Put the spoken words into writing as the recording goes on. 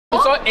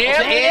Så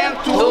 1,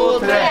 2,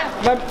 3.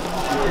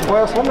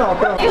 Sånn, ja,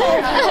 akkurat.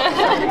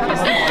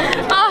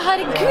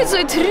 Herregud, så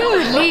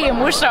utrolig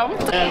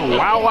morsomt.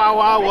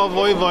 Wow, og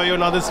voi, og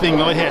la det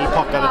svinge over hele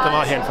pakka. Dette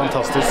var helt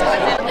fantastisk.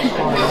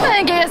 Det er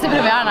den gøyeste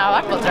premieren jeg har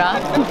vært på, tror jeg.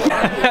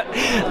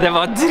 Det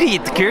var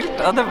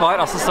dritkult, og det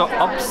var altså så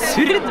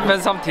absurd,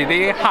 men samtidig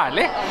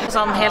herlig.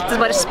 Sånn helt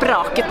bare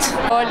spraket.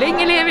 Og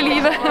lenge leve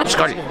livet.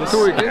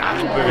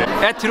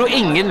 Jeg tror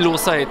ingen lo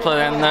så høyt på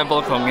den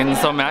balkongen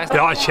som jeg.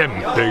 Ja,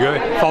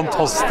 kjempegøy.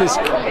 Fantastisk.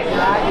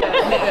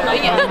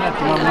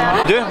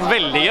 Du,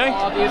 veldig gøy.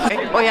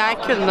 Og jeg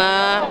kunne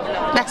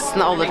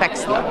nesten alle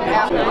tekstene.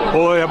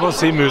 Og jeg må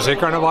si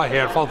musikerne var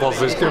helt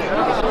fantastiske.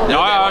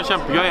 Ja,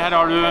 kjempegøy. Her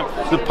har du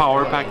The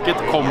Power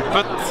Packet,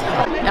 Kompet.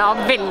 Ja,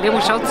 veldig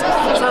morsomt.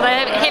 Så det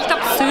er helt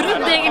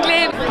absurd,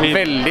 egentlig.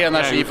 Veldig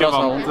energi fra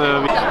salen.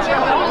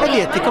 Jeg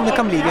vet ikke om det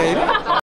kan bli gøyere.